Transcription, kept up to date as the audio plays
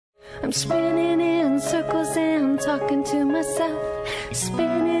I'm spinning in circles and talking to myself.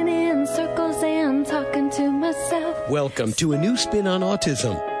 Spinning in circles and talking to myself. Welcome to a new spin on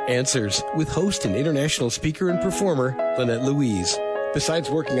autism. Answers with host and international speaker and performer, Lynette Louise. Besides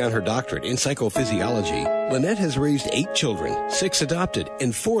working on her doctorate in psychophysiology, Lynette has raised 8 children, 6 adopted,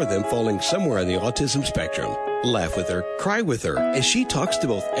 and 4 of them falling somewhere on the autism spectrum. Laugh with her, cry with her, as she talks to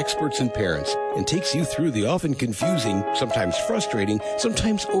both experts and parents and takes you through the often confusing, sometimes frustrating,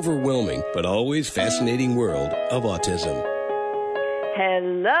 sometimes overwhelming, but always fascinating world of autism.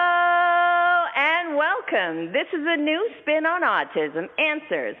 Hello and welcome. This is a new spin on Autism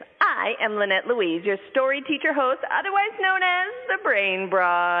Answers. I am Lynette Louise, your story teacher host, otherwise known as the Brain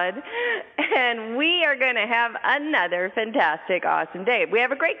Broad. And we are going to have another fantastic, awesome day. We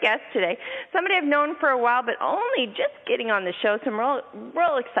have a great guest today, somebody I've known for a while, but only just getting on the show, so I'm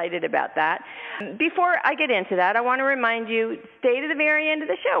real excited about that. Before I get into that, I want to remind you, stay to the very end of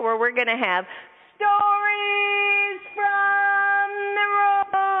the show where we're going to have Stories from the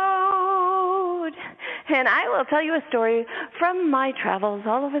Road. And I will tell you a story from my travels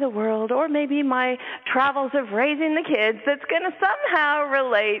all over the world, or maybe my travels of raising the kids that's going to somehow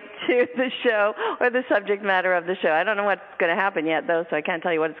relate to the show or the subject matter of the show. I don't know what's going to happen yet, though, so I can't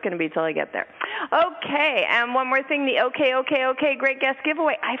tell you what it's going to be till I get there. Okay, and one more thing, the okay, great guest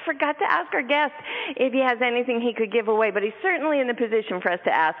giveaway. I forgot to ask our guest if he has anything he could give away, but he's certainly in the position for us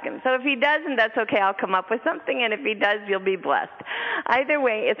to ask him. So if he doesn't, that's okay. I'll come up with something, and if he does, you'll be blessed. Either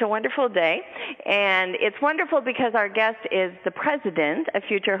way, it's a wonderful day, and it's wonderful because our guest is the president of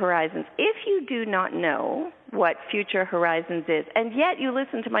Future Horizons. If you do not know what Future Horizons is, and yet you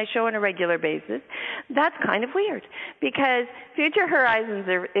listen to my show on a regular basis, that's kind of weird, because Future Horizons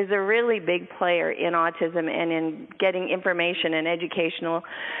is a really big player in autism and in getting information and educational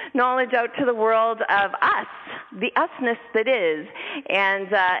knowledge out to the world of us, the usness that is, and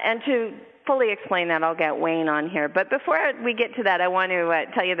to fully explain that, I'll get Wayne on here. But before we get to that, I want to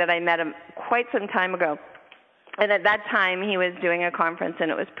tell you that I met him quite some time ago. And at that time, he was doing a conference, and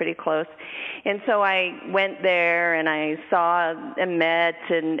it was pretty close. And so I went there, and I saw and met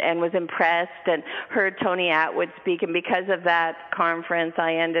and was impressed and heard Tony Attwood speak. And because of that conference,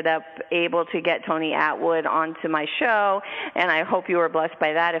 I ended up able to get Tony Attwood onto my show, and I hope you were blessed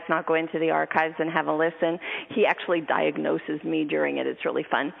by that. If not, go into the archives and have a listen. He actually diagnoses me during it. It's really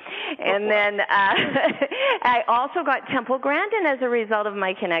fun. And then I also got Temple Grandin as a result of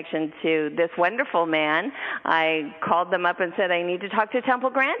my connection to this wonderful man. I called them up and said, I need to talk to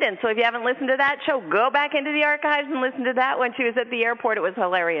Temple Grandin. So if you haven't listened to that show, go back into the archives and listen to that. When she was at the airport, it was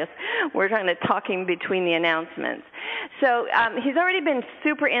hilarious. We're kind of talking between the announcements. So he's already been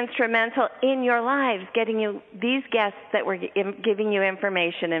super instrumental in your lives, getting you these guests that were giving you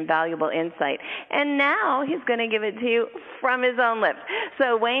information and valuable insight. And now he's going to give it to you from his own lips.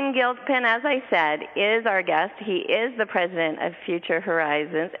 So Wayne Gilpin, as I said, is our guest. He is the president of Future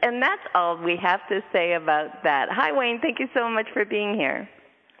Horizons. And that's all we have to say about that. Hi, Wayne. Thank you so much for being here.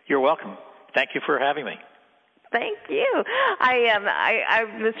 You're welcome. Thank you for having me. Thank you. I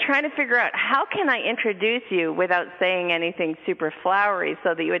was trying to figure out how can I introduce you without saying anything super flowery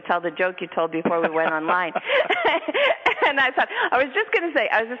so that you would tell the joke you told before we went online. And I thought I was just going to say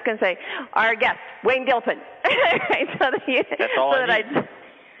our guest, Wayne Gilpin. That's all I need.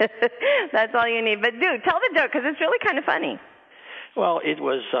 That's all you need. But dude, tell the joke because it's really kind of funny. Well, it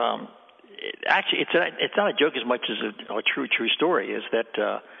was actually it's not a joke as much as a true story. Is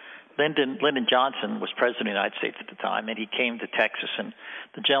that Lyndon Johnson was president of the United States at the time, and he came to Texas, and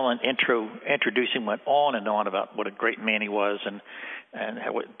the gentleman introducing went on and on about what a great man he was, and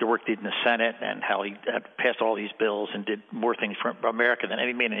how the work he did in the Senate, and how he had passed all these bills and did more things for America than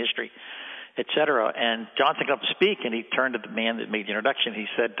any man in history, et cetera. And Johnson got up to speak, and he turned to the man that made the introduction. He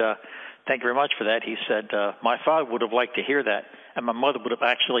said, thank you very much for that. He said, my father would have liked to hear that, and my mother would have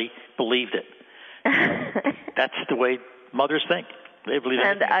actually believed it. That's the way mothers think. They believe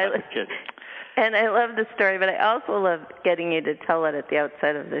anything about their kids. And I love the story, but I also love getting you to tell it at the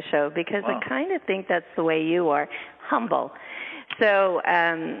outset of the show because I kind of think that's the way you are, humble. So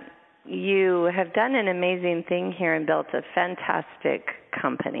you have done an amazing thing here and built a fantastic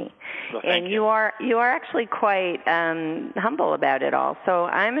company. Well, and you are actually quite humble about it all. So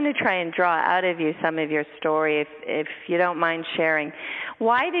I'm going to try and draw out of you some of your story, if you don't mind sharing.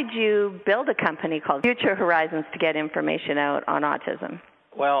 Why did you build a company called Future Horizons to get information out on autism?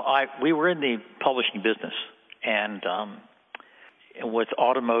 Well, we were in the publishing business, and with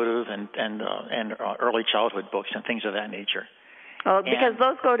automotive and early childhood books and things of that nature. Oh, because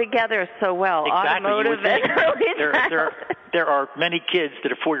those go together so well. Exactly. Automotive and early childhood. There are many kids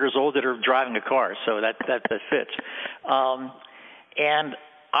that are 4 years old that are driving a car, so that fits. And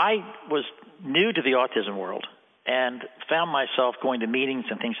I was new to the autism world and found myself going to meetings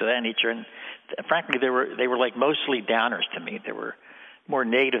and things of that nature. And frankly, they were like mostly downers to me. They were more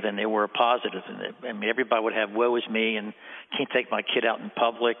negative than they were positive. And I mean, everybody would have woe is me and can't take my kid out in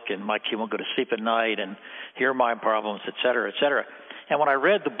public and my kid won't go to sleep at night and here are my problems, et cetera, et cetera. And when I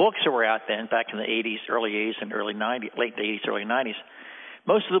read the books that were out then, back in the 80s, early 80s and early 90s, late 80s, early 90s,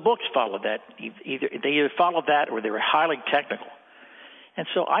 most of the books followed that. They either followed that or they were highly technical. And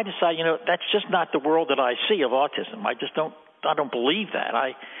so I decided, that's just not the world that I see of autism. I don't believe that.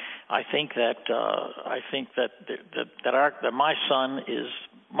 I think that my son is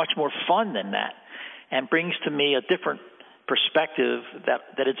much more fun than that, and brings to me a different perspective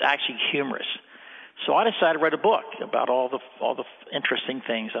that it's actually humorous. So I decided to write a book about all the interesting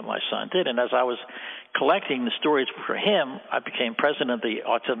things that my son did. And as I was collecting the stories for him, I became president of the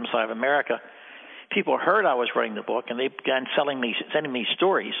Autism Society of America. People heard I was writing the book, and they began sending me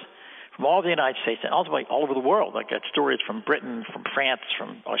stories from all the United States and ultimately all over the world. I got stories from Britain, from France,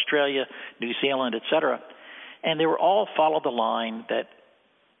 from Australia, New Zealand, et cetera. And they were all followed the line that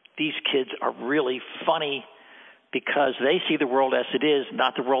these kids are really funny because they see the world as it is,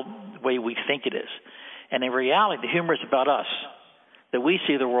 not the world the way we think it is. And in reality, the humor is about us. That we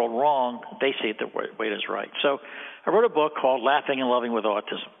see the world wrong, they see it the way it is right. So I wrote a book called Laughing and Loving with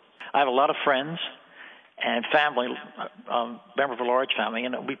Autism. I have a lot of friends and family, member of a large family,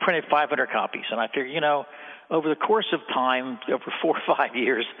 and we printed 500 copies. And I figured, over the course of time, over 4 or 5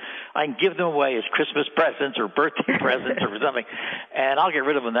 years, I can give them away as Christmas presents or birthday presents or something, and I'll get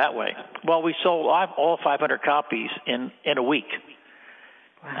rid of them that way. Well, we sold all 500 copies in a week.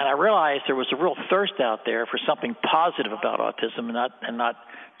 Wow. And I realized there was a real thirst out there for something positive about autism and not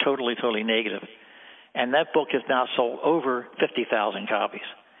totally negative. And that book has now sold over 50,000 copies.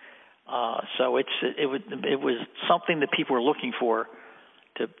 So it was something that people were looking for.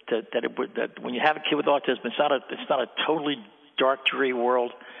 That when you have a kid with autism, it's not a totally dark, dreary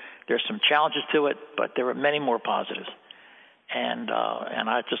world. There's some challenges to it, but there are many more positives. And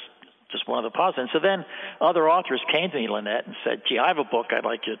I just one of the positives. And so then other authors came to me, Lynette, and said, "Gee, I have a book I'd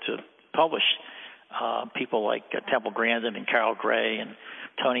like you to publish." People like Temple Grandin and Carol Gray and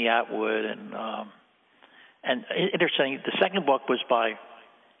Tony Atwood and interesting. The second book was by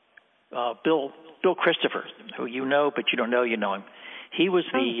Bill Christopher, who you know, but you don't know you know him. He was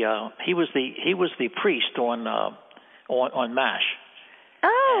the priest on MASH.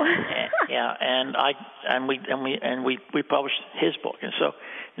 Oh. and we published his book, and so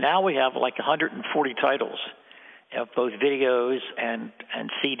now we have like 140 titles of both videos and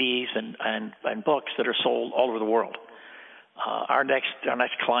CDs and books that are sold all over the world. Our next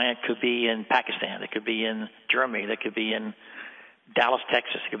client could be in Pakistan, it could be in Germany, it could be in Dallas,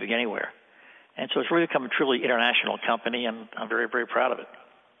 Texas, it could be anywhere. And so it's really become a truly international company, and I'm very, very proud of it.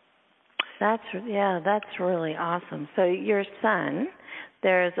 That's really awesome. So your son,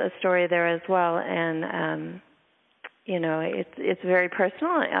 there's a story there as well, and it's very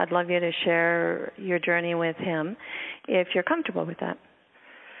personal. I'd love you to share your journey with him, if you're comfortable with that.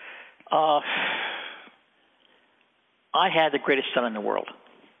 I had the greatest son in the world,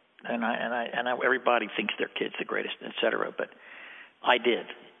 and everybody thinks their kid's the greatest, et cetera, but I did.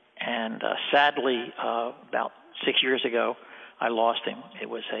 And sadly, about 6 years ago, I lost him. It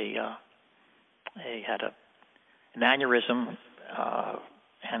was he had an aneurysm,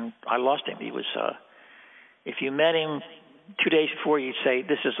 and I lost him. He was, if you met him 2 days before, you'd say,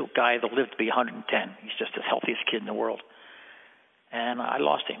 this is a guy that lived to be 110. He's just the healthiest kid in the world. And I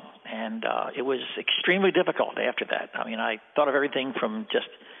lost him. And it was extremely difficult after that. I mean, I thought of everything from just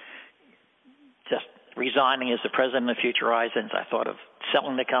resigning as the president of Future Horizons. I thought of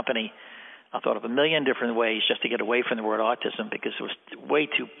selling the company. I thought of a million different ways just to get away from the word autism because it was way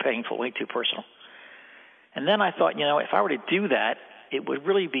too painful, way too personal. And then I thought, if I were to do that, it would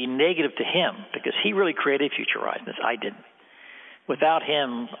really be negative to him because he really created Future Horizons. I didn't. Without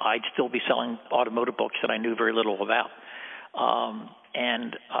him, I'd still be selling automotive books that I knew very little about.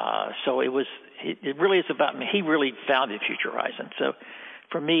 So it really is about me. He really founded Future Horizons. So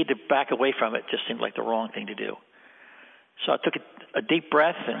for me to back away from it just seemed like the wrong thing to do. So I took a deep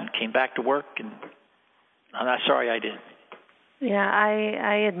breath and came back to work, and I'm not sorry I did. Yeah,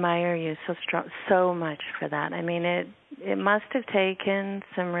 I admire you so much for that. I mean, it must have taken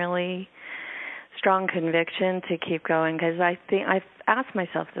some really strong conviction to keep going, because I think I've asked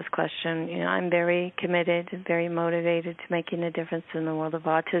myself this question. I'm very committed and very motivated to making a difference in the world of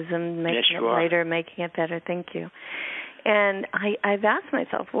autism, making it lighter, making it better. Thank you. And I've asked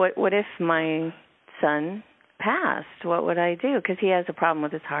myself, what if my son passed? What would I do? Because he has a problem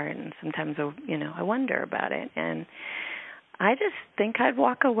with his heart, and sometimes, I wonder about it. And I just think I'd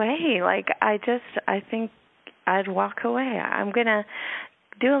walk away. Like, I think I'd walk away. I'm going to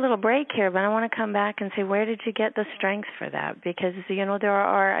do a little break here, but I want to come back and say, where did you get the strength for that? Because,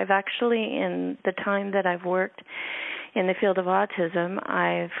 I've actually, in the time that I've worked in the field of autism,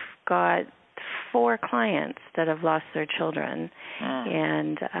 I've got 4 clients that have lost their children,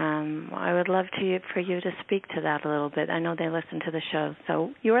 and I would love for you to speak to that a little bit. I know they listen to the show.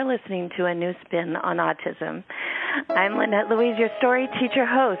 So you're listening to A New Spin on Autism. I'm Lynette Louise, your story teacher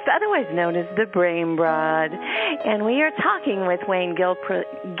host, otherwise known as the Brain Broad, and we are talking with Wayne Gilpin.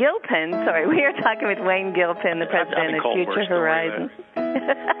 We are talking with Wayne Gilpin, the president of Future Horizons.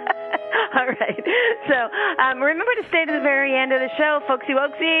 All right. So remember to stay to the very end of the show, folksy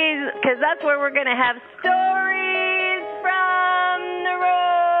woksies, because that's where we're going to have stories from the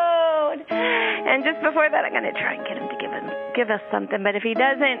road. And just before that, I'm going to try and get him to give us something. But if he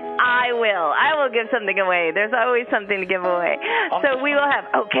doesn't, I will. I will give something away. There's always something to give away. So we will have,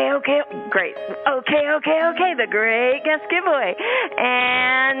 great. Okay, the great guest giveaway.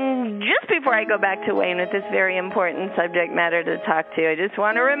 And just before I go back to Wayne with this very important subject matter to talk to, I just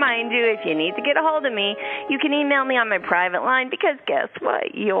want to remind you, if you need to get a hold of me, you can email me on my private line, because guess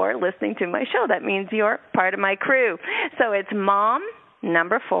what? You're listening to my show. That means you're part of my crew. So it's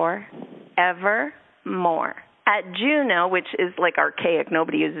mom4 evermore at Juno, which is like archaic.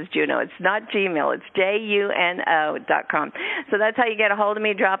 Nobody uses Juno. It's not Gmail. It's JUNO.com. So that's how you get a hold of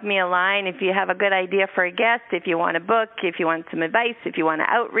me. Drop me a line if you have a good idea for a guest, if you want a book, if you want some advice, if you want to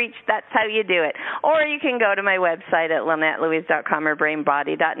outreach. That's how you do it. Or you can go to my website at LynetteLouise.com or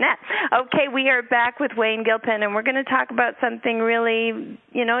BrainBody.net. Okay, we are back with Wayne Gilpin, and we're going to talk about something really,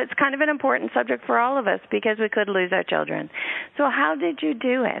 it's kind of an important subject for all of us, because we could lose our children. So how did you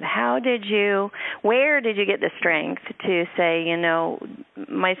do it? Where did you get the strength to say,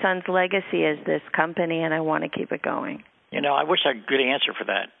 my son's legacy is this company and I want to keep it going? I wish I had a good answer for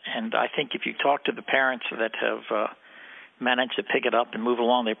that. And I think if you talk to the parents that have managed to pick it up and move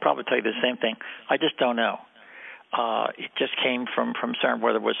along, they probably tell you the same thing. I just don't know. It just came from certain,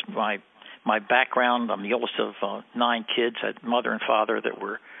 whether it was my background. I'm the oldest of 9 kids. I had mother and father that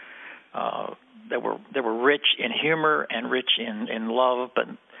were rich in humor and rich in love, but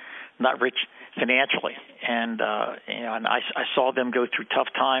not rich financially. And and I saw them go through tough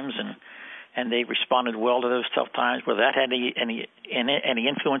times, and they responded well to those tough times. Whether that had any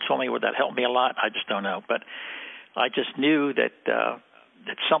influence on me, would that help me a lot? I just don't know. But I just knew that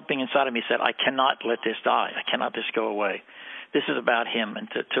something inside of me said, I cannot let this die. I cannot let this go away. This is about him, and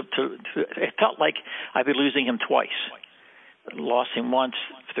it felt like I'd be losing him twice. Lost him once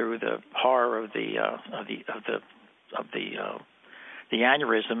through the horror of the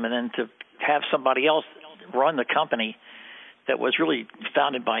aneurysm, and then to have somebody else run the company that was really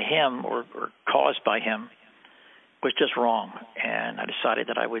founded by him or caused by him was just wrong. And I decided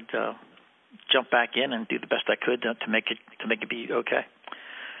that I would jump back in and do the best I could to make it be okay.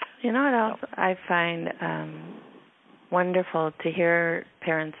 You know what else I find wonderful to hear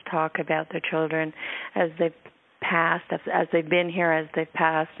parents talk about their children as they've passed, as they've been here, as they've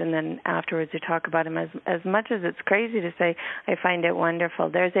passed, and then afterwards you talk about them. As much as it's crazy to say, I find it wonderful.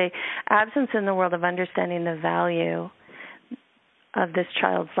 There's a absence in the world of understanding the value of this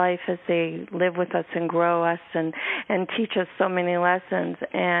child's life as they live with us and grow us and teach us so many lessons.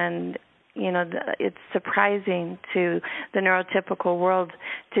 And it's surprising to the neurotypical world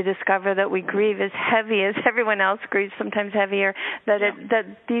to discover that we grieve as heavy as everyone else grieves, sometimes heavier, that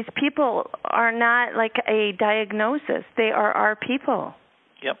these people are not like a diagnosis. They are our people.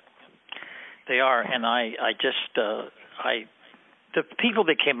 Yep, they are. And the people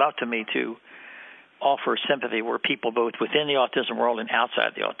that came up to me to offer sympathy were people both within the autism world and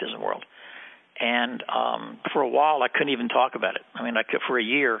outside the autism world. And for a while, I couldn't even talk about it. I mean, for a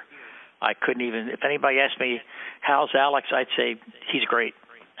year, I couldn't even, if anybody asked me, how's Alex, I'd say, he's great.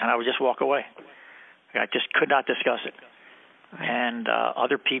 And I would just walk away. I just could not discuss it. Right. And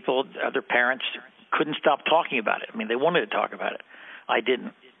other people, other parents couldn't stop talking about it. I mean, they wanted to talk about it. I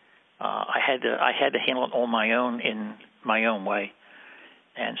didn't. I had to handle it on my own in my own way.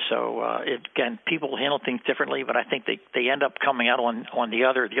 And so, again, people handle things differently, but I think they end up coming out on the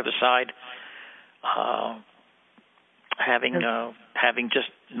other side, having just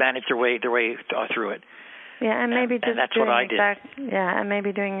managed their way through it. Yeah, and maybe and that's what I did. And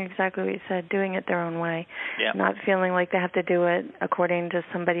maybe doing exactly what you said, doing it their own way. Yeah. Not feeling like they have to do it according to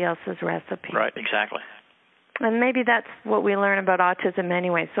somebody else's recipe. Right, exactly. And maybe that's what we learn about autism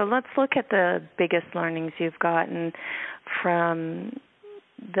anyway. So let's look at the biggest learnings you've gotten from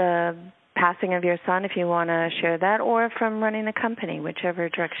the passing of your son, if you want to share that, or from running a company, whichever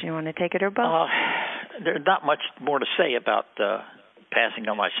direction you want to take it, or both. there's not much more to say about passing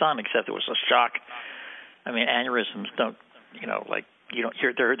on my son, except it was a shock. I mean, aneurysms don't,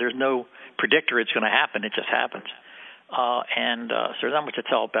 there's no predictor it's going to happen. It just happens. So there's not much to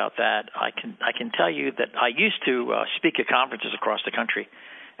tell about that. I can tell you that I used to speak at conferences across the country,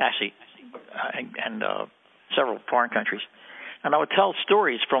 actually, and several foreign countries, and I would tell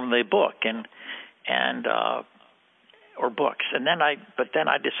stories from the book or books. And then I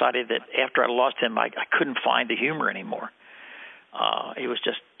decided that after I lost him, I couldn't find the humor anymore. It was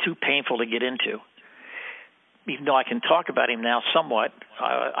just too painful to get into. Even though I can talk about him now somewhat,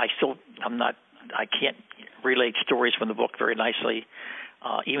 I can't relate stories from the book very nicely.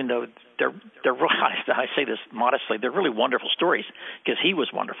 Even though they're I say this modestly, they're really wonderful stories because he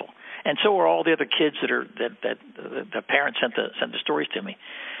was wonderful, and so are all the other kids that the parents sent the stories to me.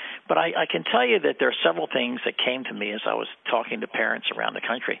 But I can tell you that there are several things that came to me as I was talking to parents around the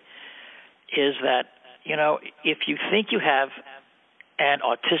country. Is that if you think you have an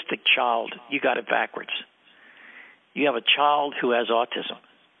autistic child, you got it backwards. You have a child who has autism,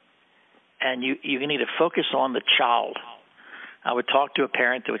 and you need to focus on the child. I would talk to a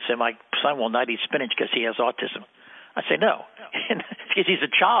parent that would say, my son will not eat spinach because he has autism. I say, no, because he's a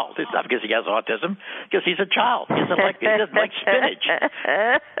child. It's not because he has autism, because he's a child. He doesn't like spinach,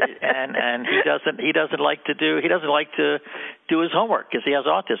 and he doesn't like to do his homework because he has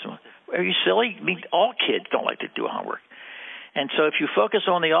autism. Are you silly? I mean, all kids don't like to do homework. And so if you focus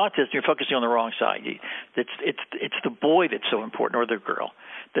on the autism, you're focusing on the wrong side. It's the boy that's so important, or the girl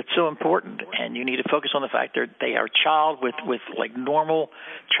that's so important, and you need to focus on the fact that they are a child with like normal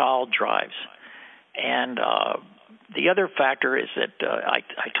child drives. And the other factor is that I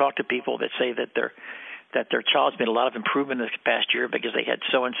talk to people that say that their child's made a lot of improvement this past year because they had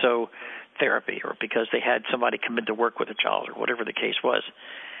so-and-so therapy, or because they had somebody come in to work with a child, or whatever the case was.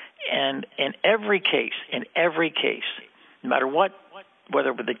 And in every case, no matter what,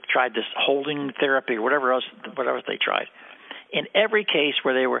 whether they tried this holding therapy or whatever else they tried, in every case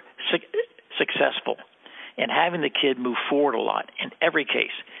where they were successful in having the kid move forward a lot, in every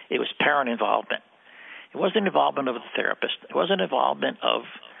case, it was parent involvement. It wasn't involvement of the therapist. It wasn't involvement of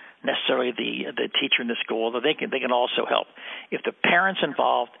necessarily the teacher in the school, although they can also help. If the parent's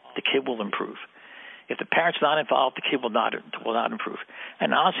involved, the kid will improve. If the parent's not involved, the kid will not improve.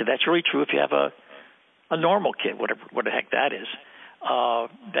 And honestly, that's really true if you have a normal kid, what the heck that is.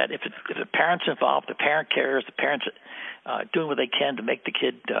 That if the parent's involved, the parent cares, the parent's doing what they can to make the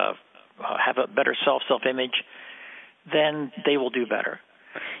kid have a better self-image, then they will do better.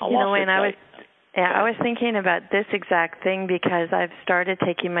 I was thinking about this exact thing because I've started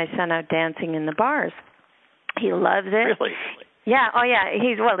taking my son out dancing in the bars. He loves it. Really? Yeah, oh yeah,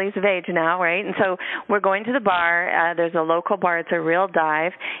 he's of age now, right? And so we're going to the bar. There's a local bar. It's a real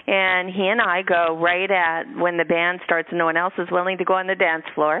dive. And he and I go right at when the band starts and no one else is willing to go on the dance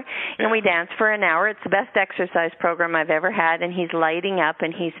floor. And we dance for an hour. It's the best exercise program I've ever had. And he's lighting up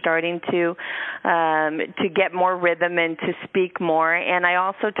and he's starting to get more rhythm and to speak more. And I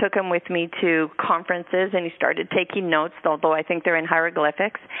also took him with me to conferences and he started taking notes, although I think they're in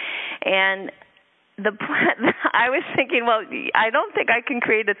hieroglyphics. And I was thinking, well, I don't think I can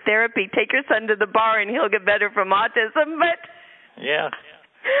create a therapy. Take your son to the bar and he'll get better from autism.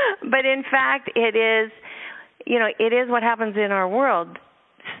 But in fact, it is what happens in our world.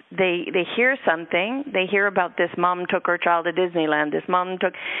 They hear something. They hear about this mom took her child to Disneyland.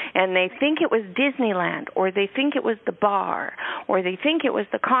 And they think it was Disneyland, or they think it was the bar, or they think it was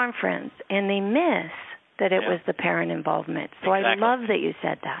the conference, and they miss that it was the parent involvement. So exactly. I love that you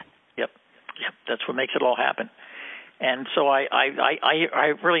said that. Yep, that's what makes it all happen. And so I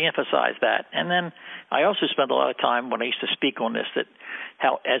really emphasize that. And then I also spent a lot of time when I used to speak on this, that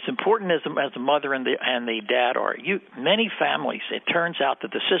how as important as the mother and the dad are, many families, it turns out that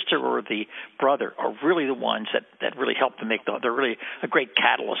the sister or the brother are really the ones that really help to make they're really a great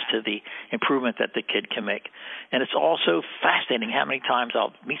catalyst to the improvement that the kid can make. And it's also fascinating how many times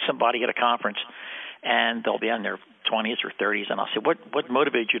I'll meet somebody at a conference and they'll be in their 20s or 30s, and I'll say, what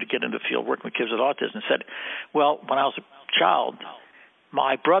motivated you to get into the field working with kids with autism? And said, well, when I was a child,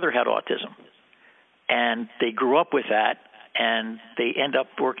 my brother had autism, and they grew up with that, and they end up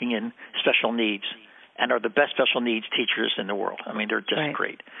working in special needs and are the best special needs teachers in the world. I mean, they're just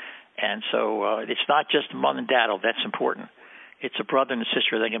great. And so it's not just mom and dad, that's important. It's a brother and a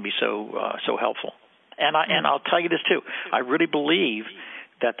sister that can be so helpful. And I'll tell you this, too. I really believe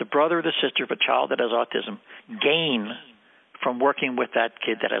that the brother or the sister of a child that has autism gain from working with that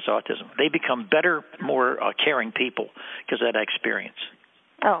kid that has autism. They become better, more caring people because of that experience.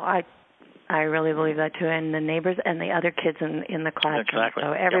 Oh, I really believe that too, and the neighbors and the other kids in the classroom. Exactly.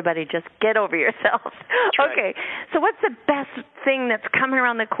 So everybody just get over yourselves. Right. Okay, so what's the best thing that's coming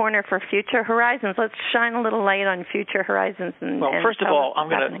around the corner for Future Horizons? Let's shine a little light on Future Horizons. Well, first of all, I'm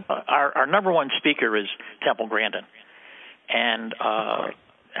going to our number one speaker is Temple Grandin, and I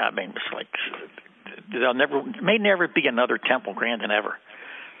mean, it's like may never be another Temple Grandin ever.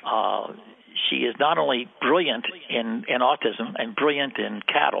 She is not only brilliant in autism and brilliant in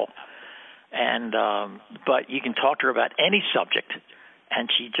cattle, and but you can talk to her about any subject,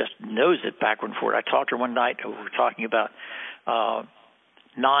 and she just knows it backward and forward. I talked to her one night. We were talking about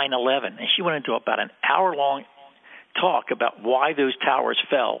 9/11, and she went into about an hour-long talk about why those towers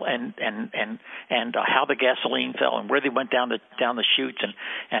fell and how the gasoline fell and where they went down the chutes and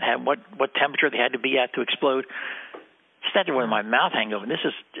had what temperature they had to be at to explode. Started with my mouth hanging open.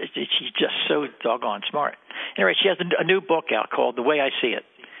 She's just so doggone smart. Anyway, she has a new book out called The Way I See It,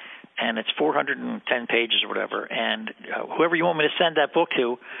 and it's 410 pages or whatever. And whoever you want me to send that book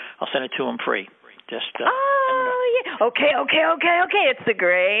to, I'll send it to them free. Just yeah. Okay. It's the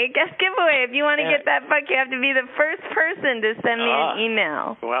great guest giveaway. If you want to get that book, you have to be the first person to send me an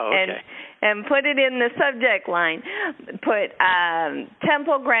email. Wow. Okay. And put it in the subject line. Put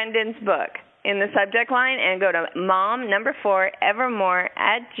Temple Grandin's book in the subject line and go to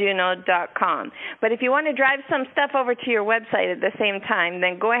mom4evermore@juno.com. But if you want to drive some stuff over to your website at the same time,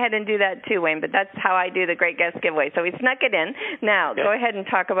 then go ahead and do that too, Wayne. But that's how I do the Great Guest Giveaway. So we snuck it in. Now, go ahead and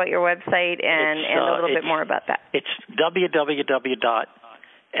talk about your website and a little bit more about that. It's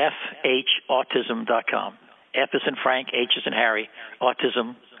www.fhautism.com. F is in Frank, H is in Harry,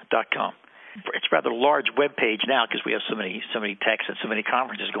 autism.com. It's a rather large web page now because we have so many texts and so many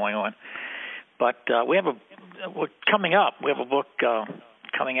conferences going on. But we have coming up. We have a book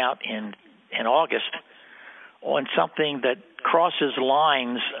coming out in August on something that crosses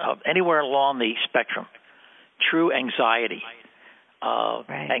lines of anywhere along the spectrum. True anxiety.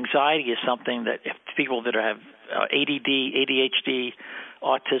 Right. Anxiety is something that if people that have ADD, ADHD,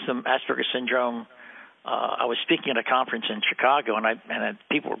 autism, Asperger's syndrome. I was speaking at a conference in Chicago, and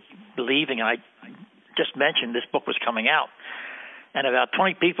people were leaving, and I just mentioned this book was coming out, and about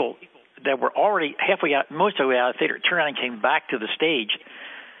 20 people that were already halfway out, most of the way out of the theater, turned around and came back to the stage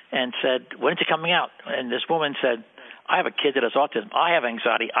and said, "When's it coming out?" And this woman said, "I have a kid that has autism. I have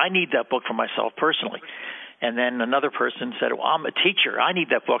anxiety. I need that book for myself personally." And then another person said, "Well, I'm a teacher. I need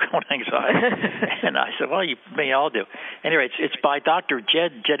that book on anxiety." And I said, "Well, you may all do." Anyway, it's by Dr.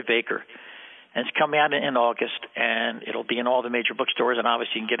 Jed Baker, and it's coming out in August, and it'll be in all the major bookstores, and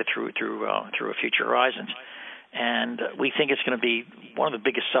obviously you can get it through Future Horizons. And we think it's going to be one of the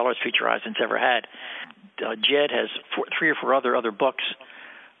biggest sellers Future Horizons ever had. Jed has 3 or 4 other books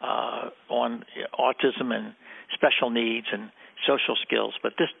on autism and special needs and social skills,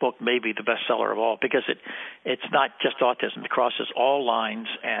 but this book may be the best seller of all because it's not just autism; it crosses all lines,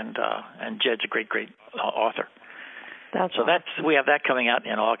 and Jed's a great author. We have that coming out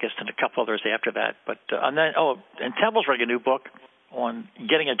in August and a couple others after that. But and Temple's writing a new book on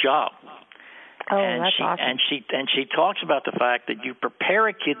getting a job. Oh, that's awesome. And she talks about the fact that you prepare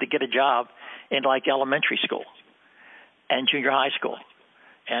a kid to get a job in like elementary school and junior high school,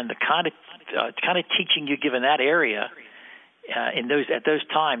 and the kind of teaching you give in that area at those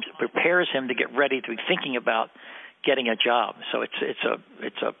times prepares him to get ready to be thinking about getting a job. So it's I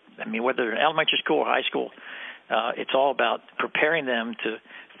mean, whether in elementary school or high school, it's all about preparing them to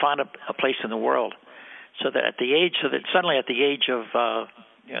find a place in the world, so that suddenly at the age of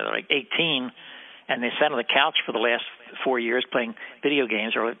like 18, and they sat on the couch for the last 4 years playing video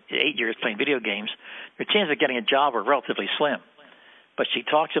games, or 8 years playing video games, their chances of getting a job are relatively slim. But she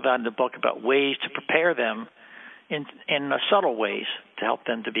talks about in the book about ways to prepare them in subtle ways to help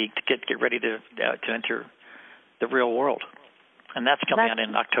them to get ready to enter the real world, and that's coming out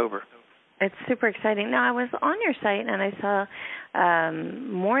in October. It's super exciting. Now, I was on your site and I saw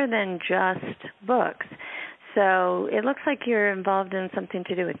more than just books. So it looks like you're involved in something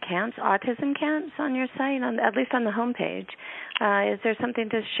to do with camps, autism camps on your site, at least on the homepage. Is there something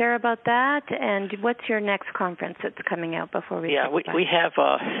to share about that? And what's your next conference that's coming out before we? Yeah, we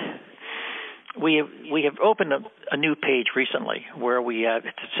have opened a new page recently where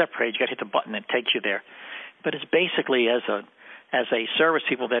it's a separate page. You got to hit the button and it takes you there. But it's basically as a service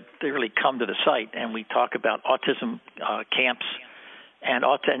people that they really come to the site, and we talk about autism camps and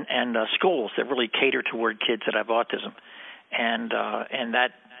schools that really cater toward kids that have autism, and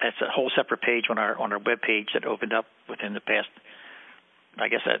that's a whole separate page on our web page that opened up within the past, I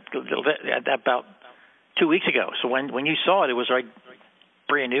guess about 2 weeks ago. So when you saw it, it was right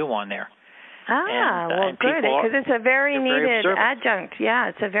brand new on there, Well, good, because it's a very needed adjunct. Yeah,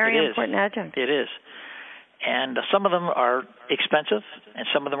 it's a very important adjunct. It is. And some of them are expensive, and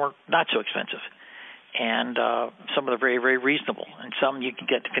some of them are not so expensive. And some of them are very, very reasonable. And some you can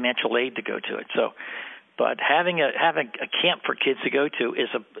get financial aid to go to it. So, but having a camp for kids to go to is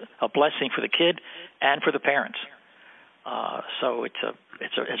a blessing for the kid and for the parents. So it's a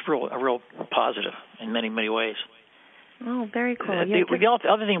real positive in many, many ways. Oh, very cool. The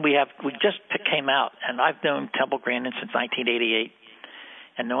other thing we just came out, and I've known Temple Grandin since 1988,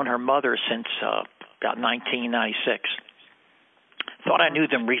 and known her mother since about 1996. Thought I knew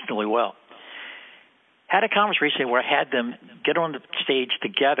them reasonably well. Had a conference recently where I had them get on the stage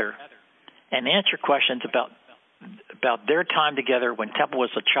together and answer questions about their time together when Temple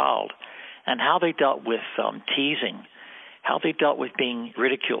was a child, and how they dealt with teasing, how they dealt with being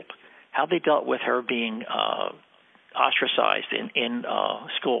ridiculed, how they dealt with her being ostracized in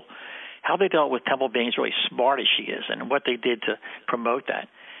school, how they dealt with Temple being as really smart as she is, and what they did to promote that.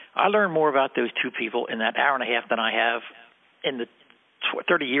 I learned more about those two people in that hour and a half than I have in the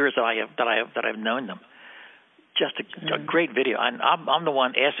 30 years that I've known them. Just a great video. I'm the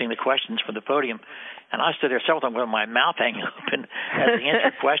one asking the questions from the podium, and I stood there several times with my mouth hanging open as they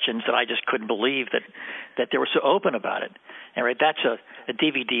answered questions that I just couldn't believe that they were so open about it. And that's a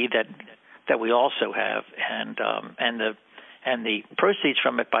DVD that we also have, and the proceeds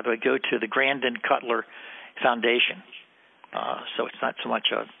from it, by the way, go to the Grandin Cutler Foundation. So it's not so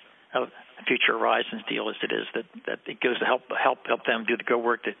much a Future Horizons deal as it is that it goes to help them do the good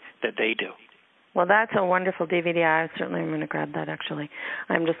work that they do. Well, that's a wonderful DVD. I certainly am going to grab that, actually.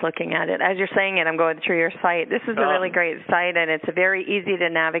 I'm just looking at it. As you're saying it, I'm going through your site. This is a really great site, and it's very easy to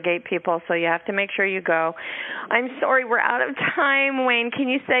navigate, people, so you have to make sure you go. I'm sorry, we're out of time, Wayne. Can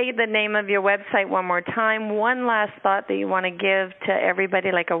you say the name of your website one more time? One last thought that you want to give to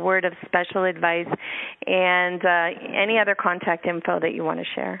everybody, like a word of special advice, and any other contact info that you want to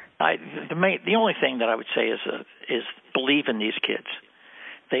share. The only thing that I would say is believe in these kids.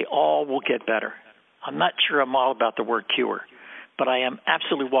 They all will get better. I'm not sure I'm all about the word cure, but I am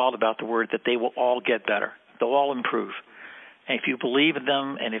absolutely wild about the word that they will all get better. They'll all improve. And if you believe in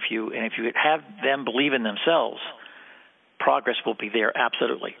them, and if you have them believe in themselves, progress will be there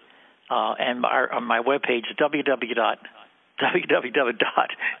absolutely. And on my webpage,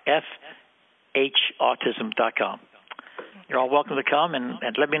 www.fhautism.com. You're all welcome to come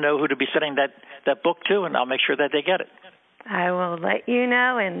and let me know who to be sending that book to, and I'll make sure that they get it. I will let you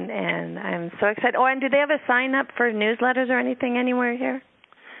know, and I'm so excited. Oh, and do they have a sign-up for newsletters or anything anywhere here?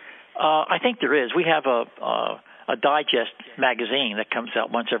 I think there is. We have a digest magazine that comes out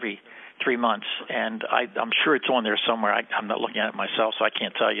once every 3 months, and I'm sure it's on there somewhere. I'm not looking at it myself, so I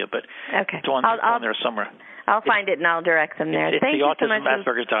can't tell you, but it's on there somewhere. I'll find it, and I'll direct them there. It's Thank the you Autism so much.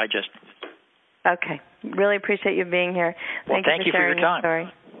 Asperger's Digest. Okay. Really appreciate you being here. Well, thank you for your time. Story.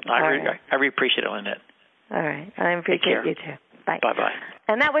 I really appreciate it, Lynette. All right. I appreciate you, too. Bye. Bye-bye.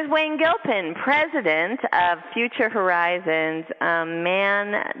 And that was Wayne Gilpin, president of Future Horizons, a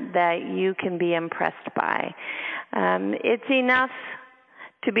man that you can be impressed by. It's enough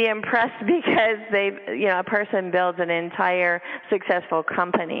to be impressed because a person builds an entire successful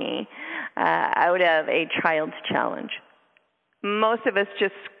company out of a child's challenge. Most of us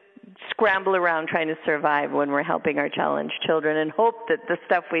just scramble around trying to survive when we're helping our challenged children and hope that the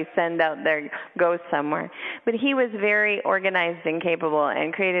stuff we send out there goes somewhere. But he was very organized and capable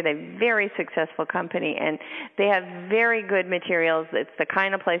and created a very successful company, and they have very good materials. It's the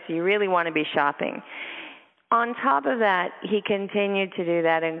kind of place you really want to be shopping. On top of that, he continued to do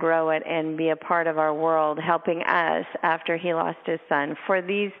that and grow it and be a part of our world, helping us after he lost his son. For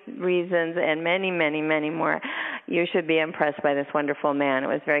these reasons and many, many, many more, you should be impressed by this wonderful man. It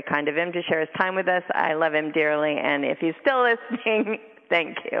was very kind of him to share his time with us. I love him dearly, and if he's still listening,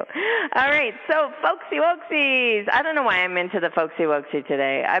 thank you. All right, so folksy woksies. I don't know why I'm into the folksy woksy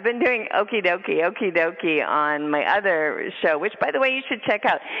today. I've been doing okie dokie on my other show, which, by the way, you should check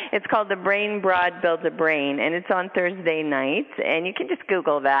out. It's called The Brain Broad Builds a Brain, and it's on Thursday nights, and you can just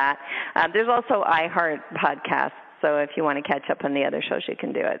Google that. There's also iHeart podcasts. So if you want to catch up on the other shows, you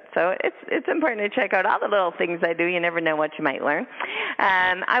can do it. So it's important to check out all the little things I do. You never know what you might learn.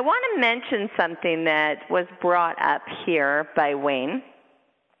 I want to mention something that was brought up here by Wayne.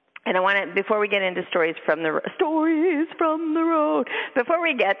 And I want to, before we get into stories from the road, before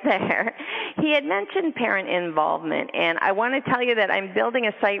we get there, he had mentioned parent involvement, and I want to tell you that I'm building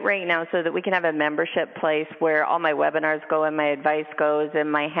a site right now so that we can have a membership place where all my webinars go and my advice goes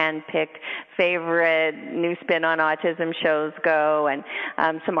and my hand-picked favorite new spin on autism shows go, and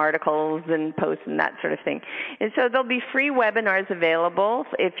some articles and posts and that sort of thing. And so there'll be free webinars available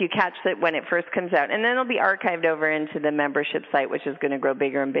if you catch it when it first comes out, and then it'll be archived over into the membership site, which is going to grow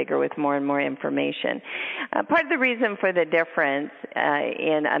bigger and bigger with more and more information. Part of the reason for the difference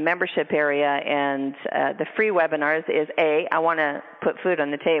in a membership area and the free webinars is A, I want to put food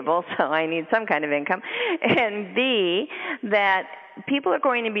on the table, so I need some kind of income, and B, that people are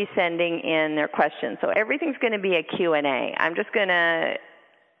going to be sending in their questions. So everything's going to be a Q&A. I'm just going to,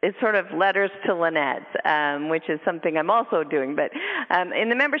 it's sort of letters to Lynette, which is something I'm also doing. But in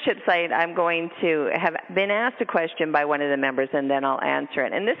the membership site, I'm going to have been asked a question by one of the members, and then I'll answer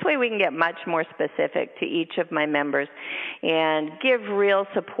it. And this way we can get much more specific to each of my members and give real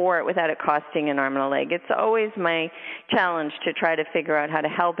support without it costing an arm and a leg. It's always my challenge to try to figure out how to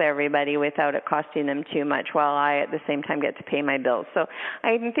help everybody without it costing them too much while I, at the same time, get to pay my bills. So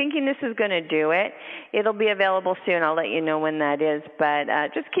I'm thinking this is going to do it. It'll be available soon. I'll let you know when that is. But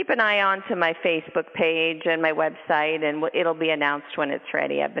just keep an eye on to my Facebook page and my website, and it'll be announced when it's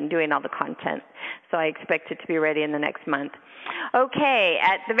ready. I've been doing all the content, so I expect it to be ready in the next month. Okay,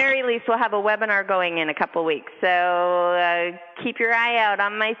 at the very least, we'll have a webinar going in a couple weeks, so keep your eye out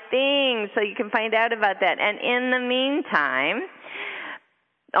on my thing so you can find out about that. And in the meantime,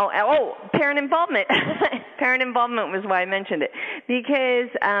 parent involvement. Parent involvement was why I mentioned it, because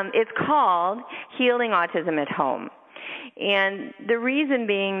it's called Healing Autism at Home. And the reason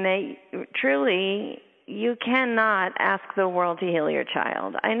being that truly you cannot ask the world to heal your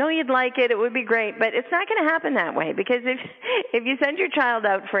child. I know you'd like it, it would be great, but it's not going to happen that way, because if you send your child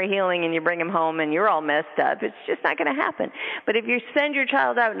out for a healing and you bring him home and you're all messed up, it's just not going to happen. But if you send your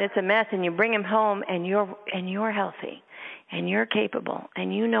child out and it's a mess and you bring him home and you're healthy and you're capable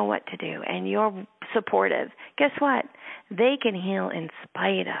and you know what to do and you're supportive, guess what? They can heal in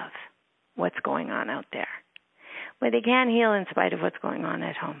spite of what's going on out there. But they can't heal in spite of what's going on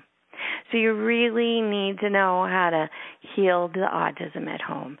at home. So you really need to know how to heal the autism at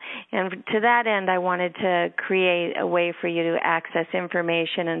home. And to that end, I wanted to create a way for you to access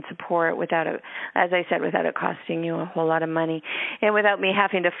information and support without it, as I said, without it costing you a whole lot of money, and without me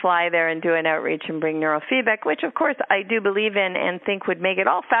having to fly there and do an outreach and bring neurofeedback, which of course I do believe in and think would make it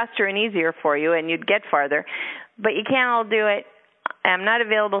all faster and easier for you and you'd get farther. But you can't all do it. I'm not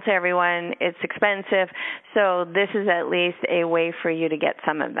available to everyone. It's expensive. So this is at least a way for you to get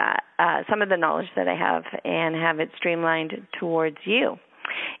some of that, some of the knowledge that I have, and have it streamlined towards you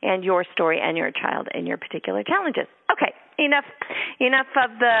and your story and your child and your particular challenges. Okay, enough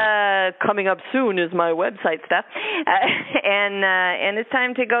of the coming up soon is my website stuff. And it's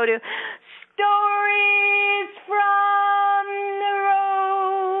time to go to Stories from the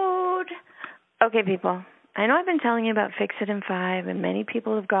Road. Okay, people. I know I've been telling you about Fix It in 5, and many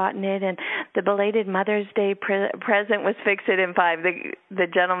people have gotten it, and the belated Mother's Day present was Fix It in 5. The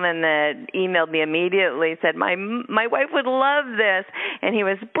gentleman that emailed me immediately said, my wife would love this, and he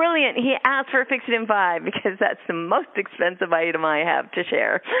was brilliant. He asked for Fix It in 5 because that's the most expensive item I have to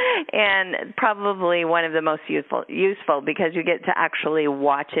share, and probably one of the most useful because you get to actually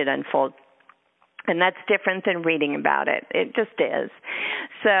watch it unfold. And that's different than reading about it. It just is.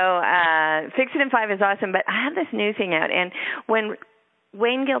 So Fix It in 5 is awesome, but I have this new thing out. And when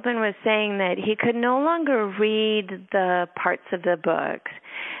Wayne Gilpin was saying that he could no longer read the parts of the books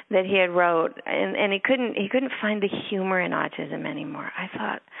that he had wrote, and he couldn't find the humor in autism anymore, I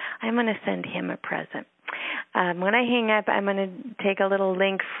thought, I'm going to send him a present. When I hang up, I'm going to take a little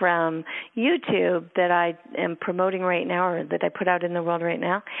link from YouTube that I am promoting right now, or that I put out in the world right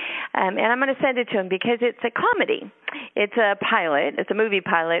now, and I'm going to send it to him because it's a comedy. It's a pilot. It's a movie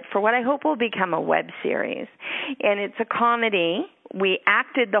pilot for what I hope will become a web series. And it's a comedy. We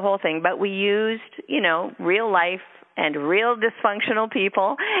acted the whole thing, but we used, real life and real dysfunctional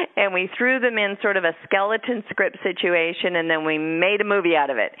people, and we threw them in sort of a skeleton script situation, and then we made a movie out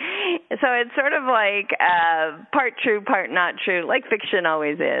of it. So it's sort of like part true, part not true, like fiction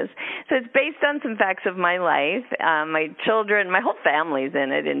always is. So it's based on some facts of my life. My children, my whole family's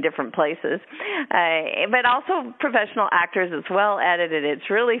in it in different places, but also professional actors as well edited. It's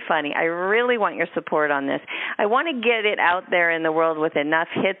really funny. I really want your support on this. I want to get it out there in the world with enough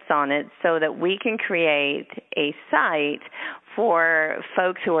hits on it so that we can create a site for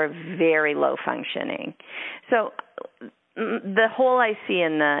folks who are very low functioning. So the hole I see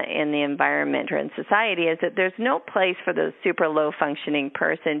in the environment or in society is that there's no place for the super low functioning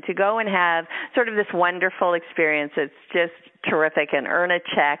person to go and have sort of this wonderful experience that's just terrific and earn a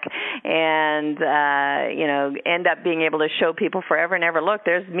check and end up being able to show people forever and ever, look,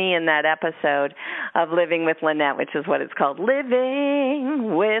 there's me in that episode of Living with Lynette, which is what it's called,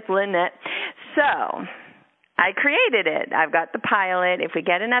 Living with Lynette. So I created it. I've got the pilot. If we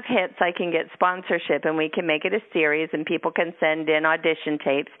get enough hits, I can get sponsorship, and we can make it a series, and people can send in audition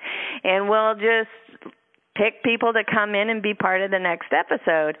tapes, and we'll just pick people to come in and be part of the next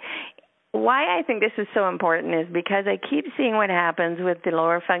episode. Why I think this is so important is because I keep seeing what happens with the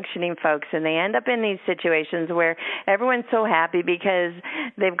lower functioning folks, and they end up in these situations where everyone's so happy because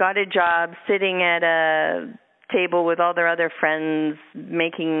they've got a job sitting at a table with all their other friends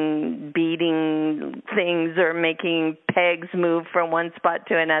making beading things or making pegs move from one spot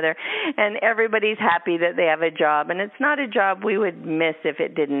to another, and everybody's happy that they have a job, and it's not a job we would miss if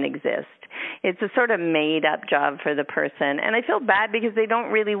it didn't exist. It's a sort of made-up job for the person, and I feel bad because they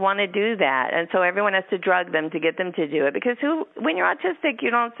don't really want to do that, and so everyone has to drug them to get them to do it, because when you're autistic,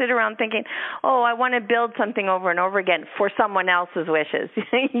 you don't sit around thinking, oh, I want to build something over and over again for someone else's wishes.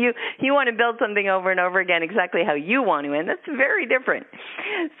 You want to build something over and over again exactly how you want to, and that's very different.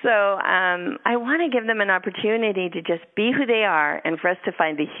 So I want to give them an opportunity to just be who they are, and for us to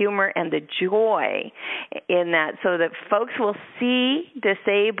find the humor and the joy in that, so that folks will see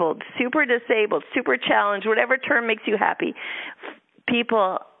disabled, super challenged, whatever term makes you happy,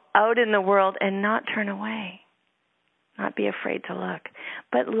 people out in the world, and not turn away, not be afraid to look,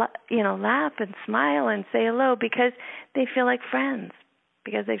 but laugh and smile and say hello because they feel like friends,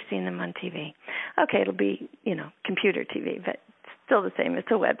 because they've seen them on TV. Okay, it'll be, computer TV, but still the same.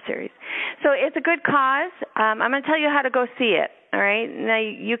 It's a web series. So it's a good cause. I'm going to tell you how to go see it, all right? Now,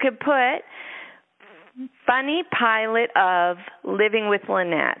 you could put funny pilot of Living with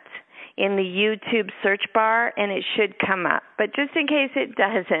Lynette in the YouTube search bar, and it should come up. But just in case it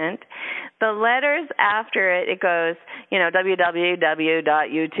doesn't, the letters after it goes,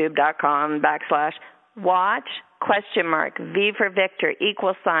 www.youtube.com/watch, V for Victor,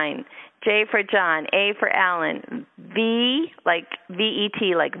 J for John, A for Alan, V like VET,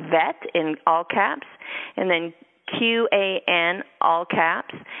 like vet in all caps, and then QAN all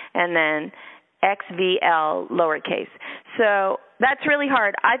caps, and then XVL lowercase. So that's really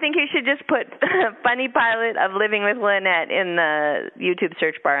hard. I think you should just put funny pilot of Living with Lynette in the YouTube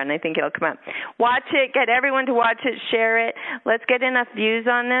search bar, and I think it'll come up. Watch it. Get everyone to watch it. Share it. Let's get enough views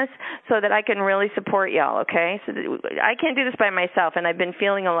on this so that I can really support y'all, okay? So I can't do this by myself, and I've been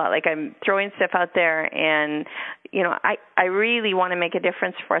feeling a lot like I'm throwing stuff out there, and, I really want to make a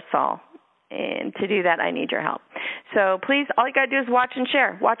difference for us all. And to do that, I need your help. So please, all you got to do is watch and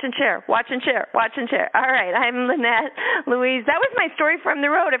share, watch and share, watch and share, watch and share. All right, I'm Lynette Louise. That was my story from the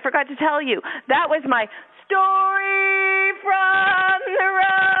road. I forgot to tell you. That was my story from the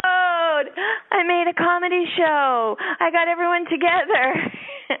road. I made a comedy show. I got everyone together.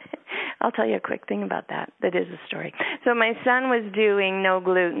 I'll tell you a quick thing about that. That is a story. So my son was doing no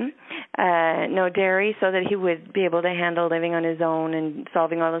gluten, no dairy, so that he would be able to handle living on his own and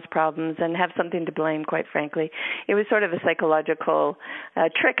solving all his problems and have something to blame, quite frankly. It was sort of a psychological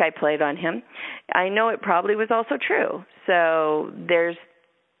trick I played on him. I know it probably was also true. So there's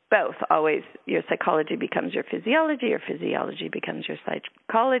both. Always, your psychology becomes your physiology becomes your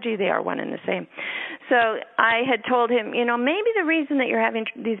psychology. They are one and the same. So I had told him, maybe the reason that you're having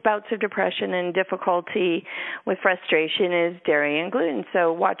these bouts of depression and difficulty with frustration is dairy and gluten.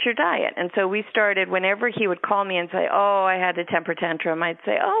 So watch your diet. And so we started, whenever he would call me and say, oh, I had a temper tantrum, I'd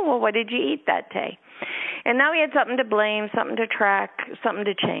say, oh, well, what did you eat that day? And now he had something to blame, something to track, something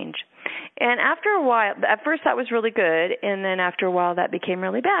to change. And after a while, at first that was really good, and then after a while that became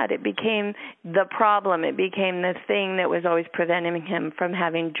really bad. It became the problem. It became the thing that was always preventing him from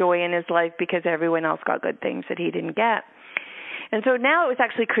having joy in his life because everyone else got good things that he didn't get. And so now it was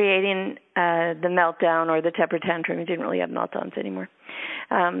actually creating the meltdown or the temper tantrum. He didn't really have meltdowns anymore.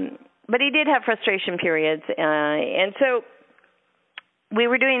 But he did have frustration periods. And so we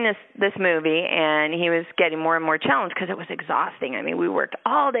were doing this movie, and he was getting more and more challenged because it was exhausting. I mean, we worked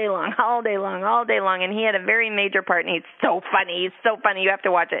all day long, and he had a very major part, and he's so funny. You have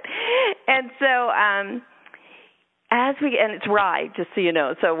to watch it. And so and it's Rye, just so you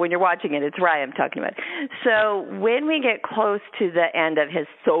know. So when you're watching it, it's Rye I'm talking about. So when we get close to the end of his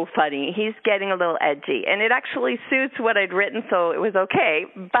so funny, he's getting a little edgy, and it actually suits what I'd written, so it was okay,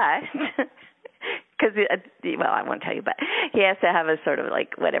 but because, I won't tell you, but he has to have a sort of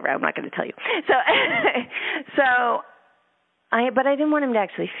whatever, I'm not going to tell you. So But I didn't want him to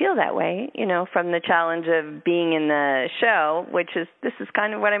actually feel that way, from the challenge of being in the show, this is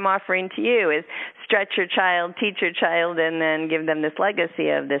kind of what I'm offering to you, is stretch your child, teach your child, and then give them this legacy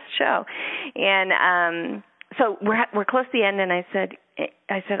of this show. And so we're close to the end, and I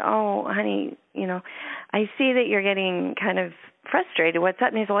said, oh, honey, I see that you're getting kind of frustrated. What's up?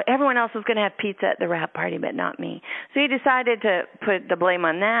 And he said, well, everyone else is going to have pizza at the wrap party, but not me. So he decided to put the blame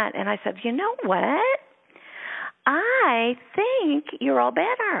on that. And I said, you know what? I think you're all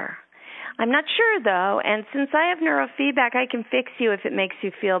better. I'm not sure, though, and since I have neurofeedback, I can fix you if it makes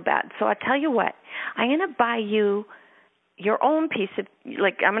you feel bad. So I'll tell you what. I'm going to buy you your own piece of,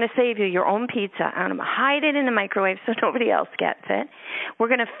 I'm going to save you your own pizza. I'm going to hide it in the microwave so nobody else gets it. We're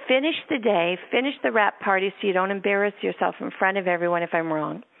going to finish the day, finish the wrap party so you don't embarrass yourself in front of everyone if I'm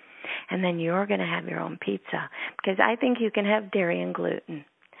wrong. And then you're going to have your own pizza because I think you can have dairy and gluten.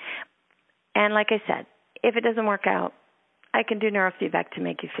 And like I said, if it doesn't work out, I can do neurofeedback to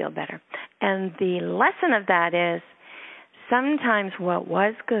make you feel better. And the lesson of that is sometimes what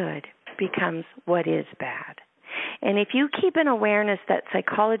was good becomes what is bad. And if you keep an awareness that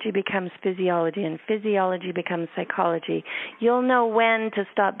psychology becomes physiology and physiology becomes psychology, you'll know when to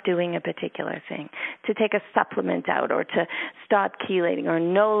stop doing a particular thing, to take a supplement out or to stop chelating or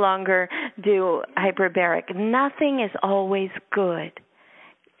no longer do hyperbaric. Nothing is always good.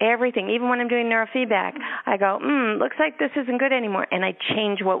 Everything, even when I'm doing neurofeedback, I go, looks like this isn't good anymore, and I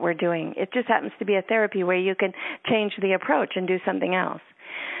change what we're doing. It just happens to be a therapy where you can change the approach and do something else.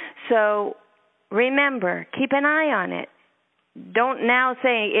 So remember, keep an eye on it. Don't now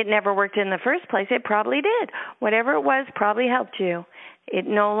say it never worked in the first place. It probably did. Whatever it was probably helped you. It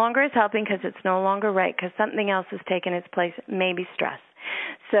no longer is helping because it's no longer right, because something else has taken its place, maybe stress.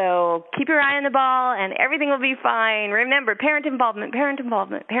 So keep your eye on the ball, and everything will be fine. Remember, parent involvement.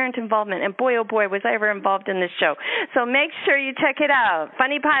 And boy, oh boy, was I ever involved in this show. So make sure you check it out.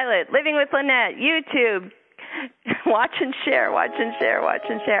 Funny Pilot, Living with Lynette, YouTube. Watch and share.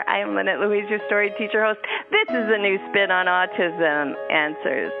 I am Lynette Louise, your story teacher host. This is a new spin on Autism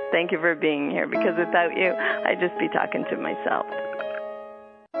Answers. Thank you for being here, because without you, I'd just be talking to myself.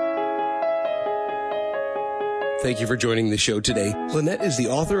 Thank you for joining the show today. Lynette is the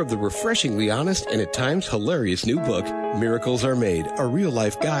author of the refreshingly honest and at times hilarious new book, Miracles Are Made, a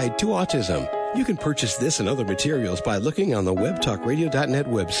real-life guide to autism. You can purchase this and other materials by looking on the webtalkradio.net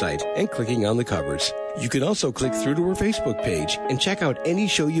website and clicking on the covers. You can also click through to her Facebook page and check out any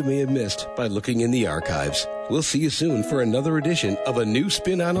show you may have missed by looking in the archives. We'll see you soon for another edition of A New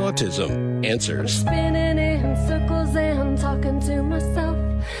Spin on Autism Answers. Spinning in circles and talking to myself.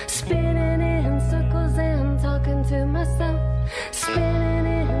 Spinning in circles and talking to myself. Spinning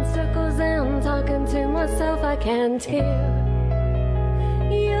in circles and talking to myself. I can't hear